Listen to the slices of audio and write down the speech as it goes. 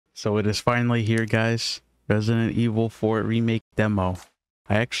So it is finally here, guys. Resident Evil 4 Remake demo.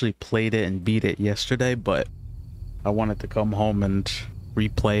 I actually played it and beat it yesterday, but I wanted to come home and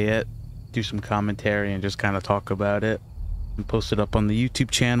replay it, do some commentary, and just kind of talk about it and post it up on the YouTube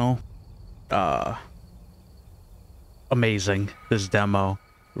channel. Amazing. This demo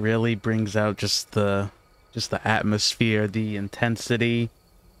really brings out just the atmosphere, the intensity.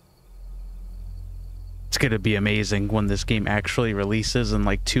 It's gonna be amazing when this game actually releases in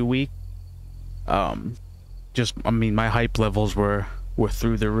like 2 weeks. I mean, my hype levels were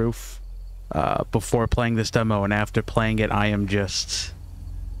through the roof before playing this demo, and after playing it, I'm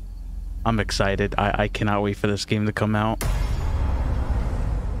excited. I cannot wait for this game to come out.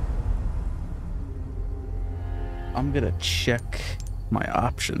 I'm gonna check my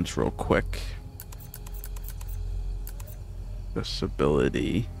options real quick.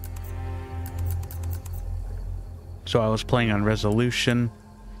 Accessibility. So I was playing on resolution.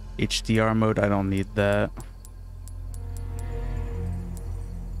 HDR mode, I don't need that.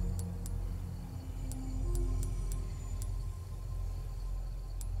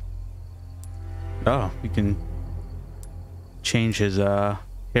 Oh, you can change his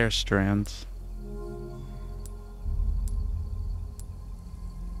hair strands.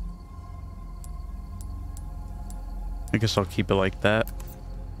 I guess I'll keep it like that.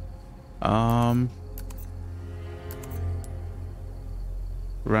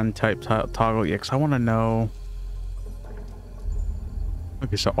 Run type toggle. Yeah, 'cause I want to know.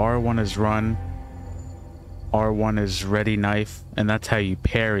 Okay, so R1 is run. R1 is ready knife, and that's how you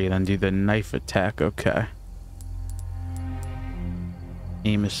parry, then do the knife attack. Okay.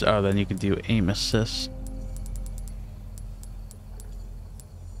 Aim assist. Oh, then you can do aim assist.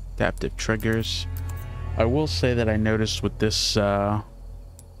 Adaptive triggers. I will say that I noticed with this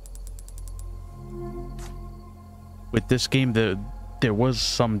game that there was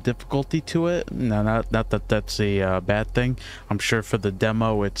some difficulty to it. No, not that that's a bad thing. I'm sure for the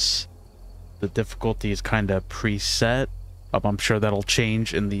demo, the difficulty is kind of preset. I'm sure that'll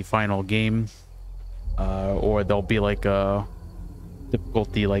change in the final game, or there'll be like a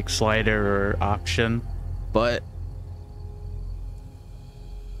difficulty like slider or option. But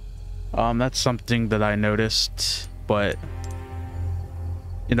that's something that I noticed. But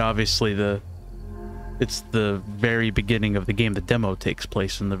you know, obviously it's the very beginning of the game. The demo takes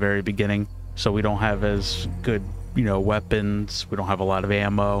place in the very beginning, so we don't have as good, you know, weapons. We don't have a lot of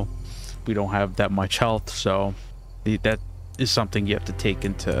ammo. We don't have that much health, so that is something you have to take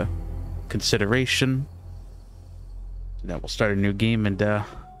into consideration. So now we'll start a new game and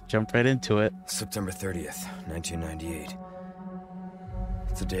jump right into it. September 30th, 1998.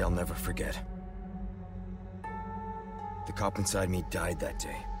 It's a day I'll never forget. The cop inside me died that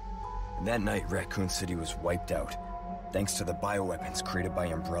day. And that night, Raccoon City was wiped out, thanks to the bioweapons created by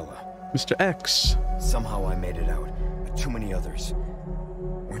Umbrella. Mr. X. Somehow I made it out, but too many others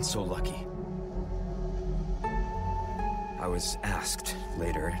weren't so lucky. I was asked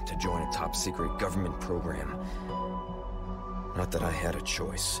later to join a top-secret government program. Not that I had a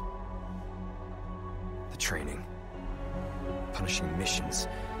choice. The training, punishing missions,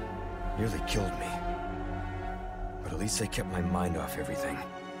 nearly killed me. But at least they kept my mind off everything.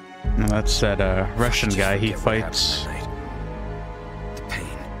 No, that's that Russian guy he fights. The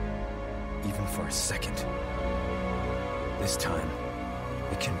pain, even for a second. This time,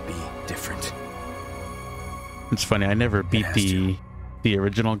 it can be different. It's funny, I never beat the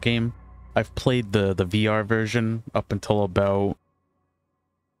original game. I've played the VR version up until about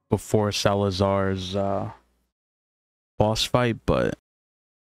before Salazar's boss fight, but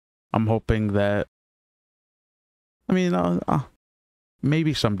I'm hoping that, I mean,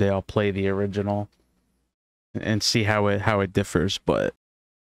 maybe someday I'll play the original and see how it differs, but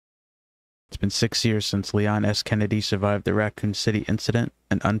it's been 6 years since Leon S. Kennedy survived the Raccoon City incident,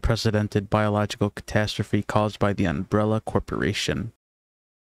 an unprecedented biological catastrophe caused by the Umbrella Corporation.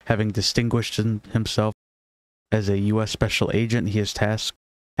 Having distinguished himself as a U.S. special agent, he is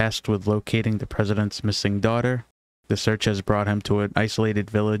tasked with locating the president's missing daughter. The search has brought him to an isolated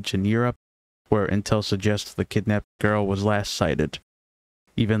village in Europe, where intel suggests the kidnapped girl was last sighted.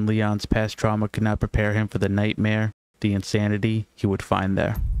 Even Leon's past trauma could not prepare him for the nightmare, the insanity he would find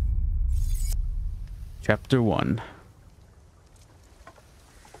there. Chapter 1.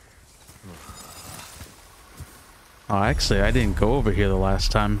 Oh, actually, I didn't go over here the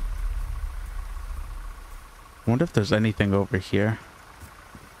last time. I wonder if there's anything over here.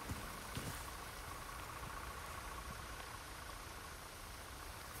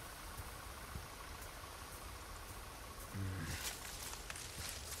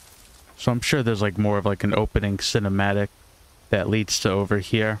 So I'm sure there's like more of like an opening cinematic that leads to over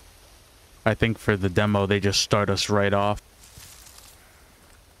here. I think for the demo, they just start us right off.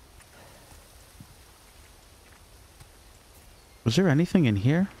 Was there anything in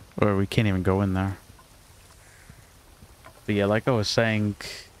here? Or we can't even go in there? But yeah, like I was saying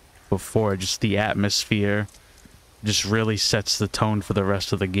before, just the atmosphere just really sets the tone for the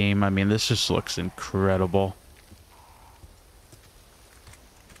rest of the game. I mean, this just looks incredible.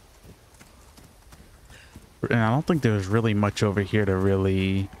 And I don't think there's really much over here to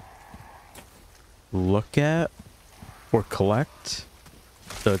really look at or collect.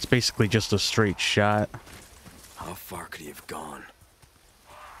 So it's basically just a straight shot. How far could he have gone?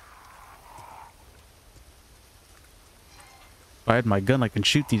 If I had my gun, I can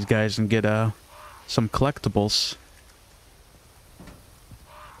shoot these guys and get some collectibles.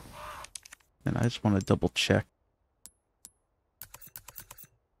 And I just want to double check.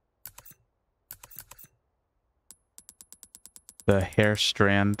 The hair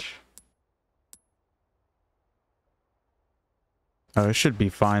strand. Oh, it should be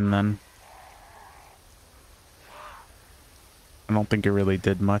fine then. I don't think it really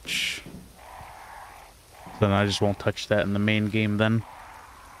did much. Then I just won't touch that in the main game then.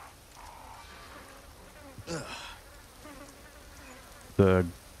 The...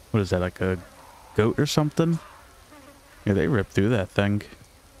 what is that, like a goat or something? Yeah, they ripped through that thing.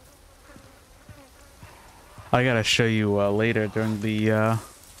 I gotta show you later during the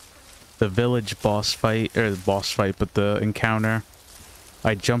village boss fight, or the boss fight, but the encounter.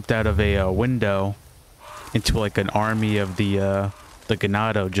 I jumped out of a window into like an army of the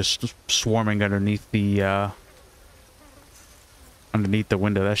ganado just swarming underneath the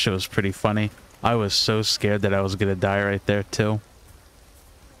window. That shit was pretty funny. I was so scared that I was gonna die right there too.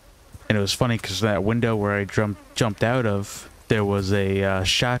 And it was funny because that window where I jumped out of, there was a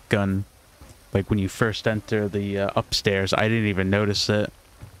shotgun. Like when you first enter the upstairs, I didn't even notice it.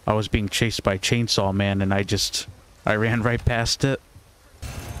 I was being chased by Chainsaw Man and I ran right past it.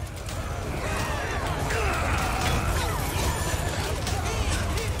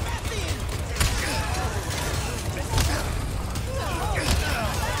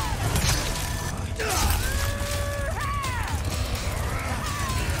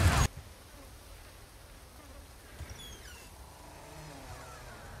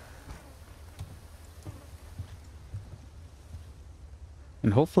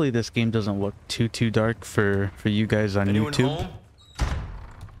 And hopefully this game doesn't look too dark for you guys on YouTube.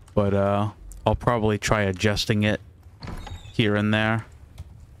 But I'll probably try adjusting it here and there.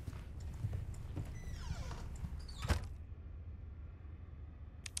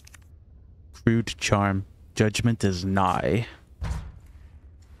 Crude charm. Judgment is nigh.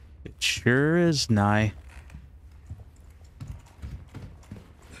 It sure is nigh.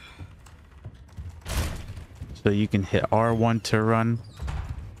 So you can hit R1 to run.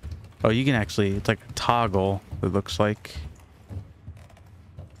 Oh, you can actually, it's like a toggle, it looks like.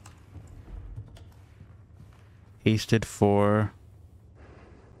 Hasted for,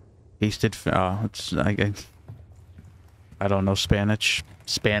 it's, I don't know Spanish.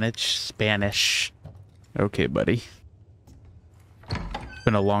 Spanish. Okay, buddy.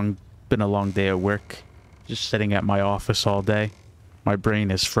 Been a long day at work. Just sitting at my office all day. My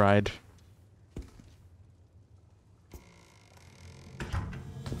brain is fried.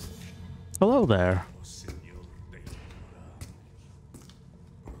 Hello there.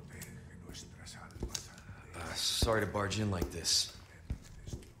 Sorry to barge in like this.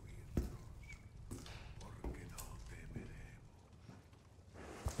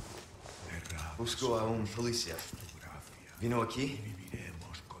 Busco a un policía. ¿Vino aquí?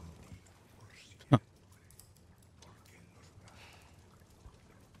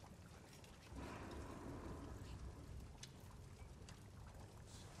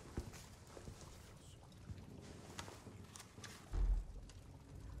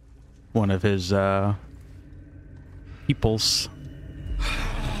 One of his peoples.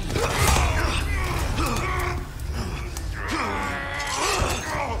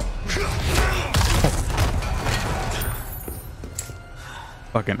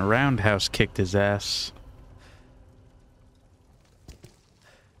 Fucking roundhouse kicked his ass.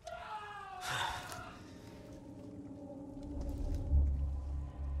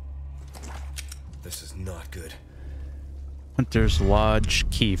 This is not good. Hunter's Lodge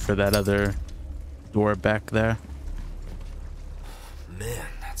key for that other door back there. Man,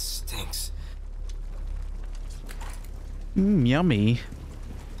 that stinks. Yummy.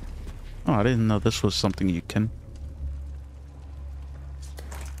 Oh, I didn't know this was something you can.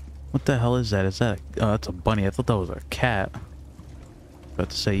 What the hell is that? Is that a... oh, that's a bunny. I thought that was a cat.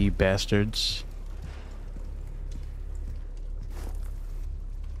 About to say, you bastards.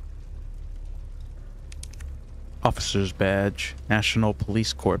 Officer's badge. National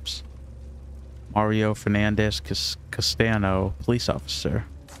Police Corps. Mario Fernandez Castano, police officer.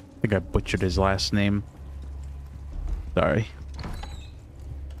 I think I butchered his last name. Sorry.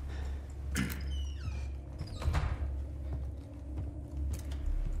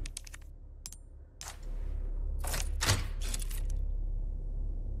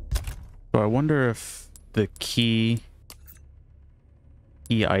 So I wonder if the key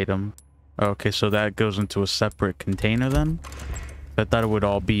item. Okay, so that goes into a separate container then? I thought it would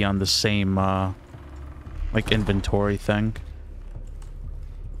all be on the same like inventory thing.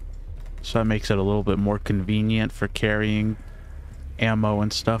 So that makes it a little bit more convenient for carrying ammo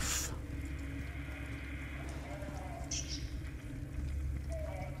and stuff.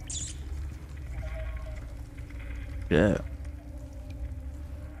 Yeah.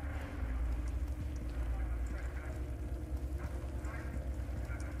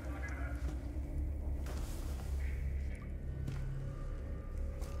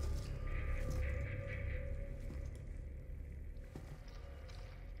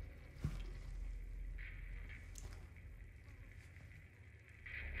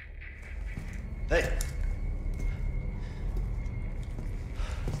 Hey.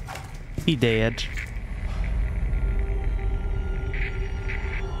 He dead.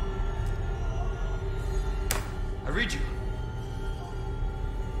 I read you.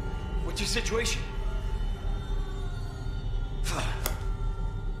 What's your situation? What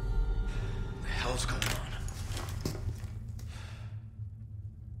the hell's going on?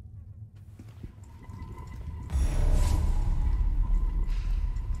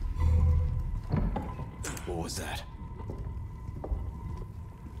 What was that?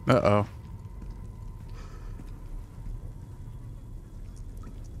 Uh-oh.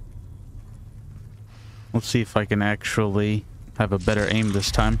 Let's see if I can actually have a better aim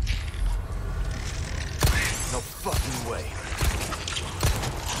this time. No fucking way.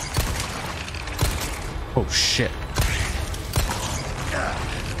 Oh shit.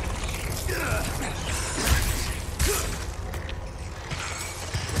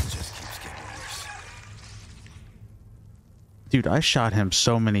 Just keeps getting worse. Dude, I shot him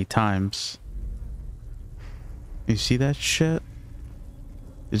so many times. You see that shit?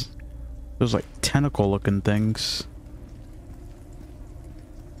 Those like tentacle looking things.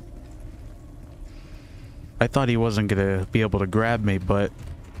 I thought he wasn't gonna be able to grab me, but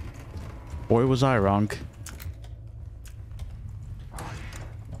boy was I wrong.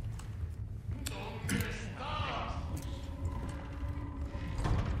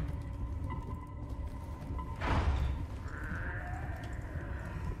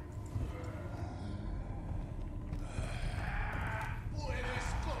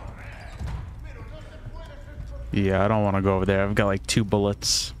 Yeah, I don't want to go over there. I've got like 2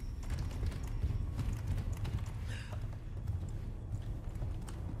 bullets.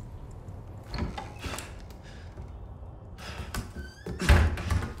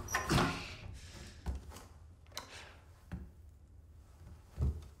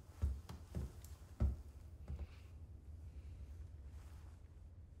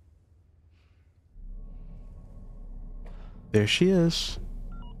 There she is.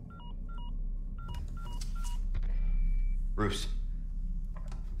 Bruce,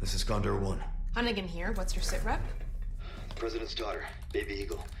 this is Condor 1. Hunnigan here. What's your sit rep? The President's daughter, Baby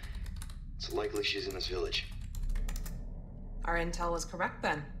Eagle. It's likely she's in this village. Our intel was correct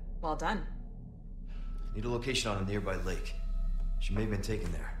then. Well done. Need a location on a nearby lake. She may have been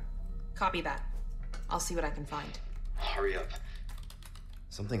taken there. Copy that. I'll see what I can find. Hurry up.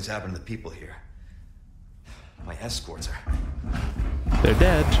 Something's happened to the people here. My escorts are... They're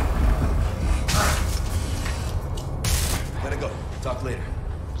dead. Gotta go. Talk later.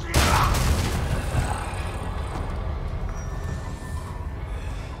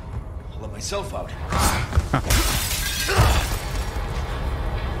 I'll let myself out.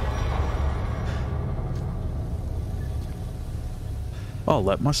 I'll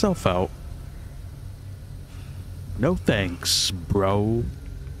let myself out. No thanks, bro.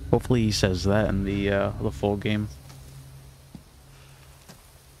 Hopefully he says that in the full game.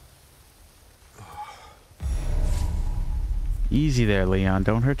 Easy there, Leon.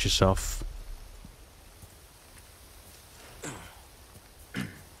 Don't hurt yourself. I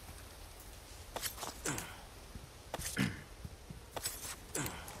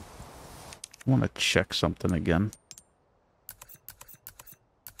want to check something again.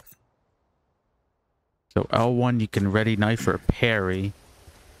 So L1, you can ready knife or parry.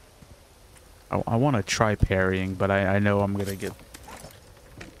 I want to try parrying, but I know I'm gonna get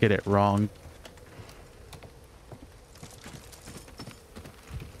it wrong.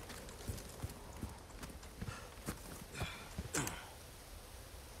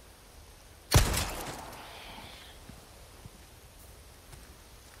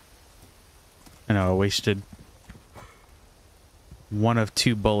 I know I wasted one of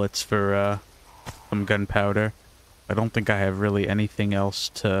 2 bullets for some gunpowder. I don't think I have really anything else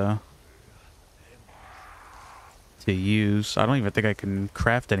to use. I don't even think I can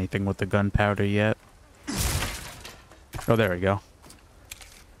craft anything with the gunpowder yet. Oh, there we go.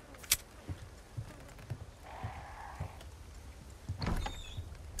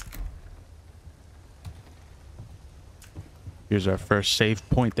 Here's our first save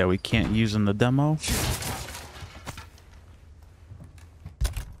point that we can't use in the demo.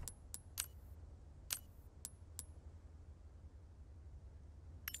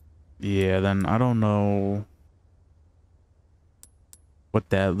 Yeah, then I don't know what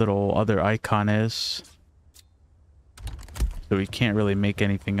that little other icon is. So we can't really make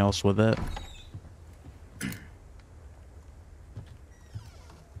anything else with it.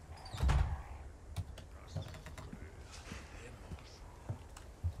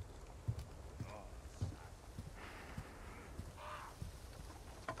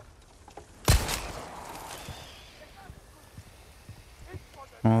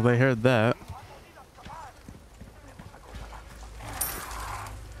 Well, they heard that.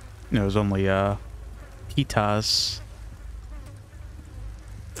 It was only Pitas.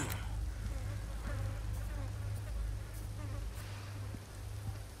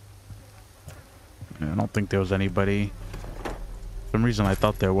 I don't think there was anybody. For some reason I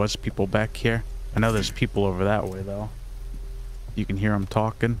thought there was people back here. I know there's people over that way though. You can hear them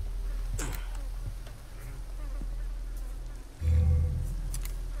talking.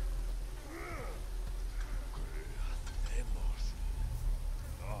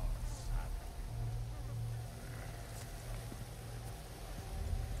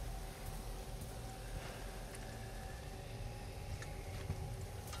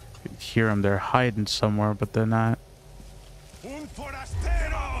 Hear them, they're hiding somewhere, but they're not.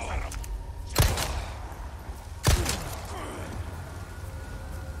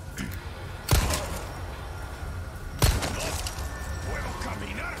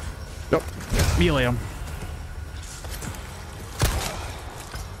 Nope. Melee him.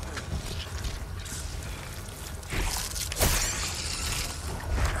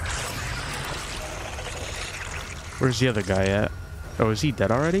 Where's the other guy at? Oh, is he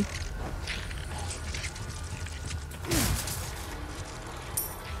dead already?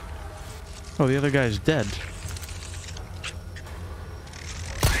 Oh, the other guy's dead.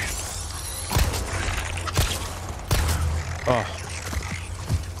 Oh.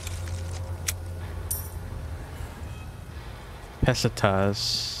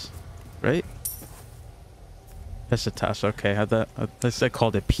 Pesitas. Right? Pesitas, okay. I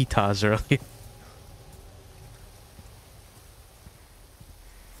called it Pitas earlier.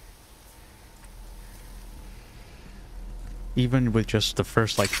 Even with just the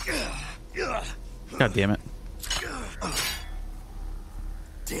first, like... God damn it.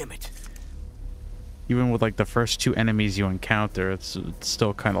 Damn it. Even with, like, the first 2 enemies you encounter, it's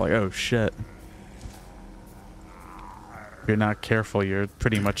still kind of like, oh, shit. If you're not careful, you're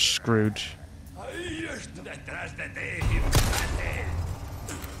pretty much screwed.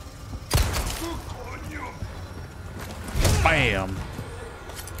 Bam!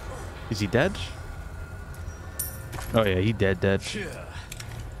 Is he dead? Oh yeah, he dead.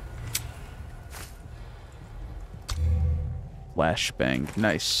 Flashbang,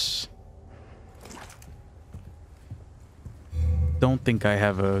 nice. Don't think I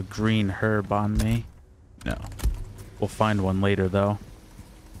have a green herb on me. No. We'll find one later though.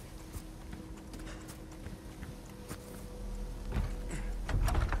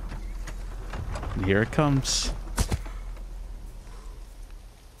 And here it comes.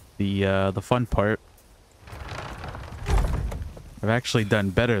 The fun part. I've actually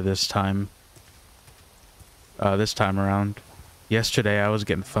done better this time. This time around. Yesterday I was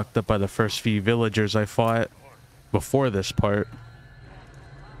getting fucked up by the first few villagers I fought before this part.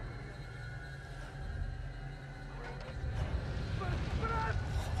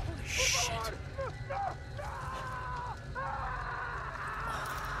 Shit.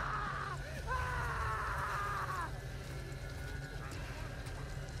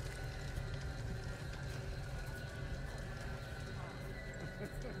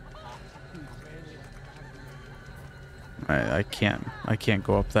 I can't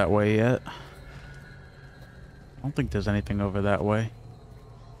go up that way yet. I don't think there's anything over that way.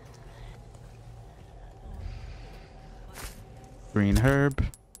 Green herb.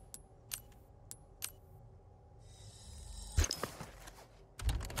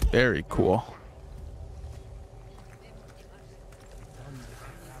 Very cool.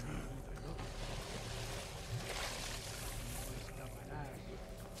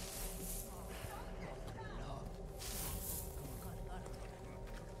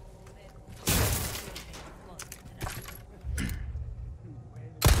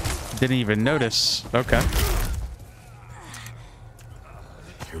 Didn't even notice. Okay.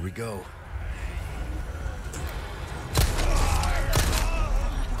 Here we go.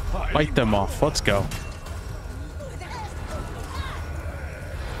 Fight them off. Let's go.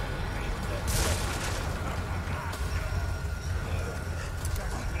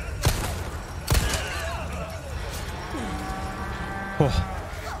 Oh.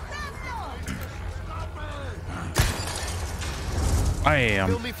 I am.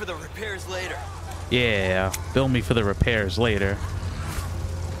 Bill me for the repairs later. Yeah, bill me for the repairs later.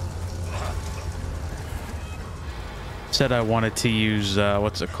 Said I wanted to use,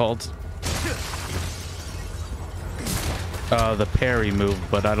 what's it called? The parry move,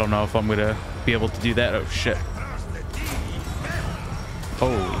 but I don't know if I'm gonna be able to do that. Oh, shit.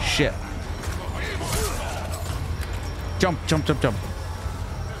 Holy shit. Jump, jump, jump, jump.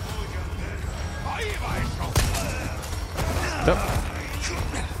 Yep.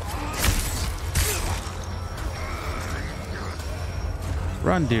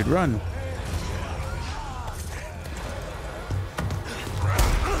 Run, dude, run.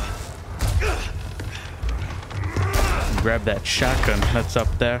 Grab that shotgun that's up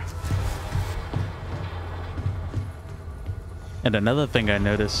there. And another thing I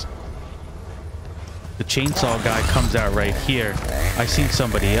noticed, the chainsaw guy comes out right here. I seen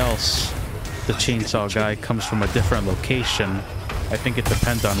somebody else. The chainsaw guy comes from a different location. I think it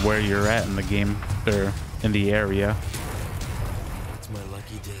depends on where you're at in the game or in the area. It's my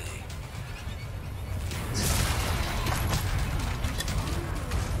lucky day.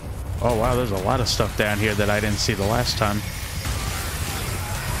 Oh wow, there's a lot of stuff down here that I didn't see the last time.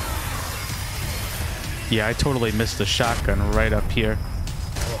 Yeah, I totally missed the shotgun right up here.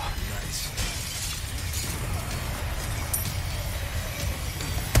 Oh, nice.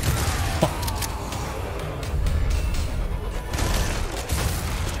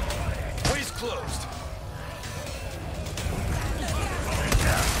 Way's closed.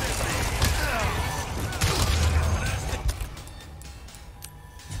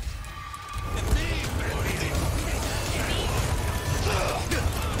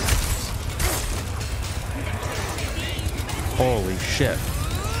 Holy shit.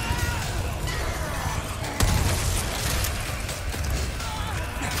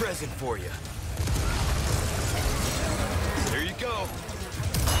 Present for you. There you go.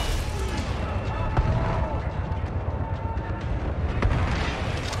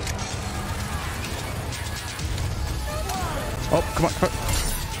 Oh, come on.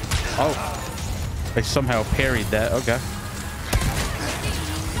 Oh. I somehow parried that. Okay.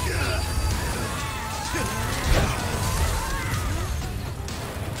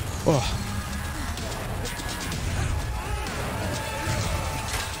 Oh.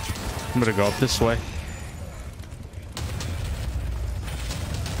 I'm gonna go up this way.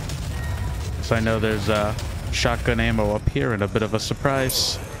 So I know there's shotgun ammo up here and a bit of a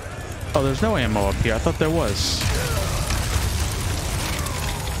surprise. Oh, there's no ammo up here. I thought there was.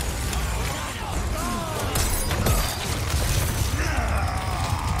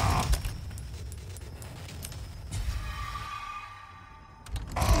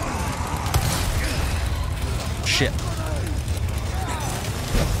 Shit.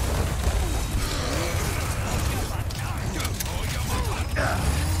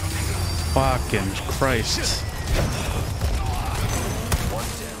 Fucking Christ.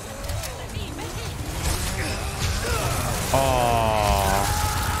 Oh.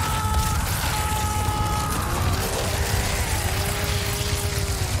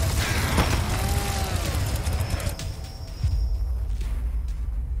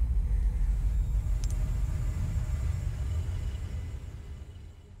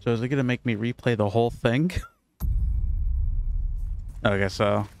 So is it gonna make me replay the whole thing? I guess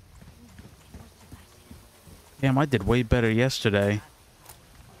so. Damn, I did way better yesterday.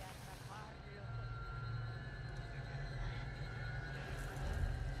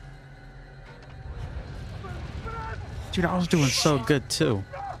 Dude, I was doing so good too.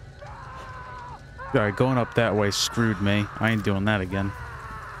 Alright, going up that way screwed me. I ain't doing that again.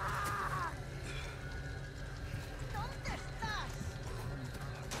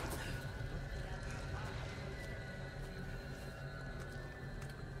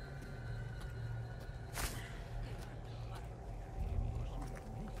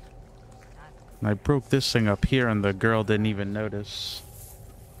 I broke this thing up here and the girl didn't even notice.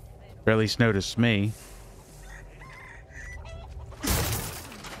 Or at least noticed me.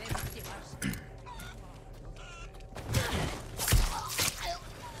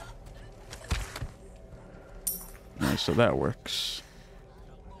 Alright, so that works.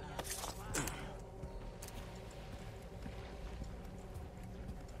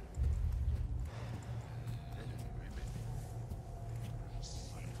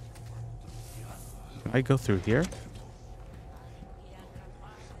 I go through here?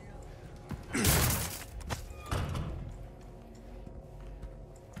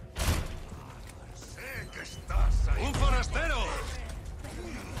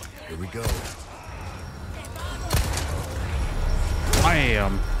 Here we go.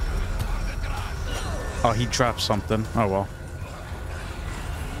 Bam! Oh, he dropped something. Oh well.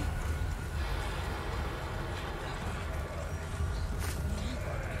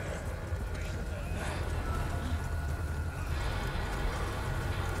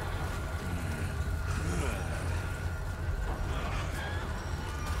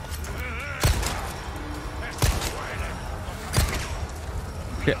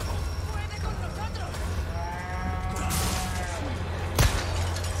 Shit.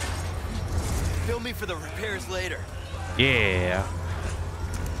 Bill me for the repairs later. Yeah.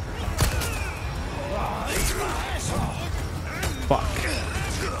 Fuck.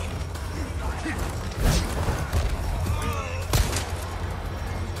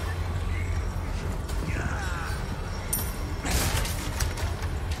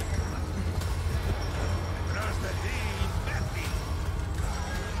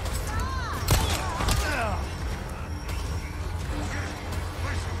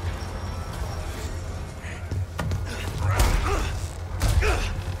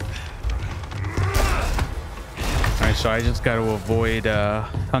 So I just got to avoid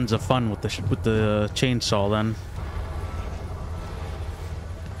tons of fun with the chainsaw then.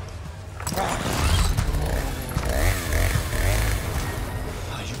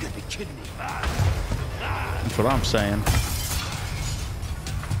 Oh, you gotta be kidding me. That's what I'm saying.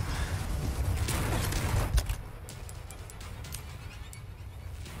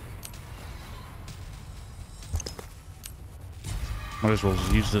 Might as well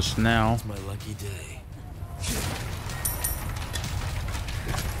use this now. My lucky day.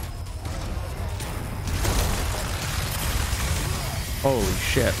 Holy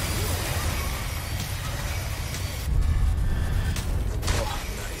shit. Oh,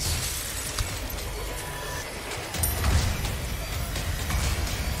 nice.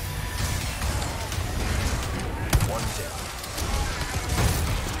 One down.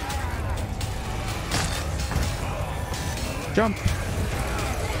 Jump.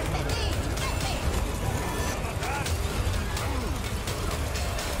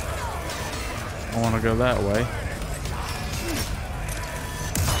 I want to go that way.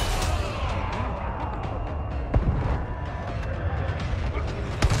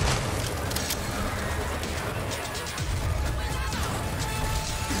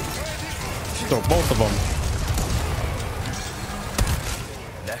 Throw both of them.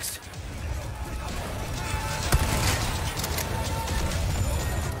 Next.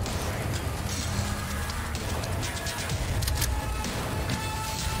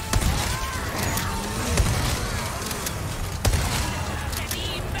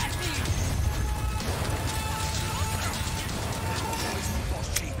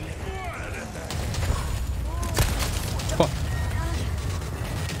 Fuck.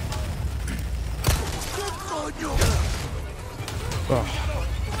 Oh.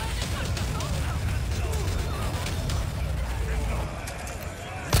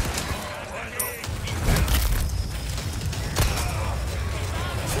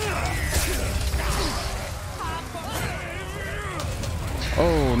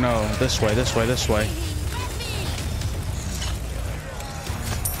 Oh no, this way, this way, this way.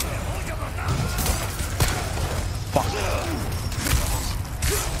 Fuck.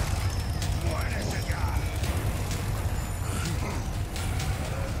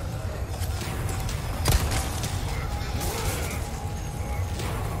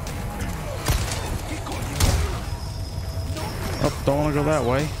 Oh, don't want to go that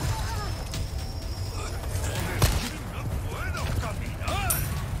way.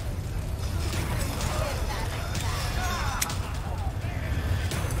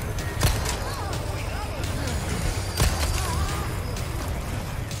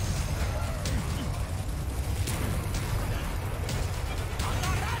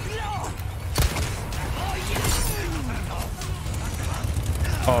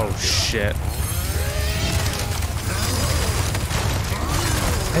 Oh shit.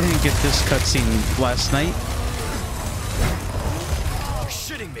 I didn't get this cutscene last night. You're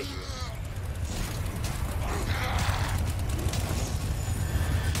shitting me.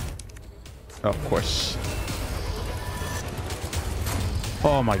 Of course.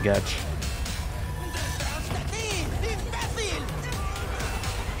 Oh my gosh.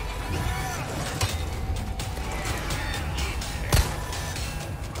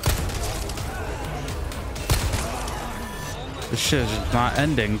 This shit is not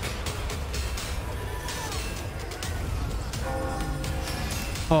ending.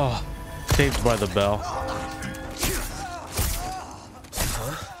 Oh, saved by the bell.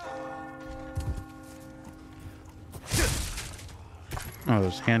 Oh,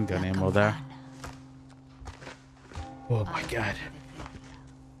 there's handgun ammo there. Oh my god.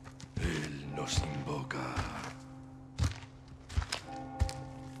 Él nos invoca.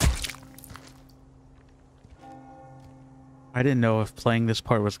 I didn't know if playing this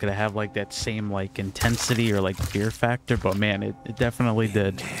part was gonna have like that same like intensity or like fear factor, but man, it definitely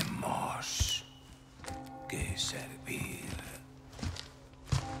did. Tenemos que servir.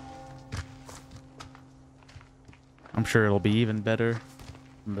 I'm sure it'll be even better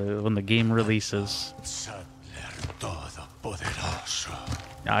when the game releases. Sadler Todopoderoso.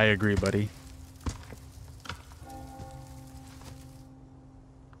 I agree, buddy.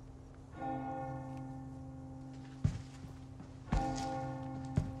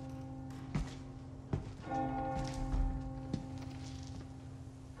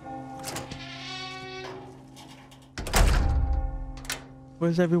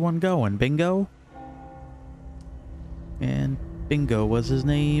 Where's everyone going? Bingo? And Bingo was his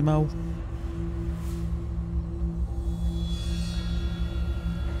name. Oh.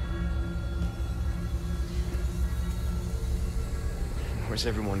 Where's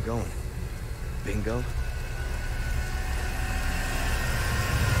everyone going? Bingo?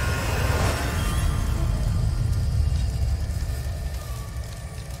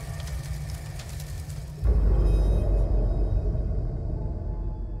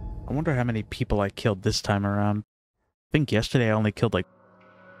 I wonder how many people I killed this time around. I think yesterday I only killed like...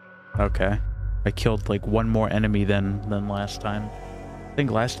 Okay. I killed like one more enemy than last time. I think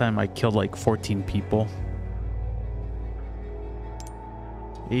last time I killed like 14 people.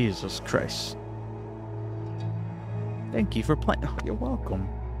 Jesus Christ. Thank you for playing. Oh, you're welcome.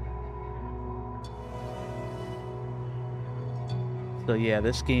 So yeah,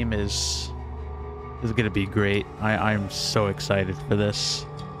 this game is gonna be great. I'm so excited for this.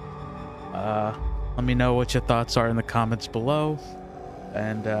 Let me know what your thoughts are in the comments below.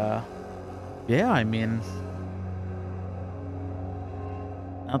 And yeah, I mean,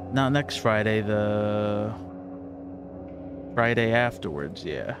 not next Friday, the Friday afterwards,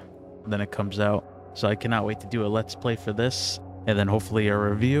 yeah. And then it comes out. So I cannot wait to do a Let's Play for this, and then hopefully a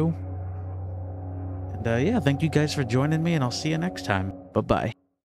review. And yeah, thank you guys for joining me, and I'll see you next time. Bye-bye.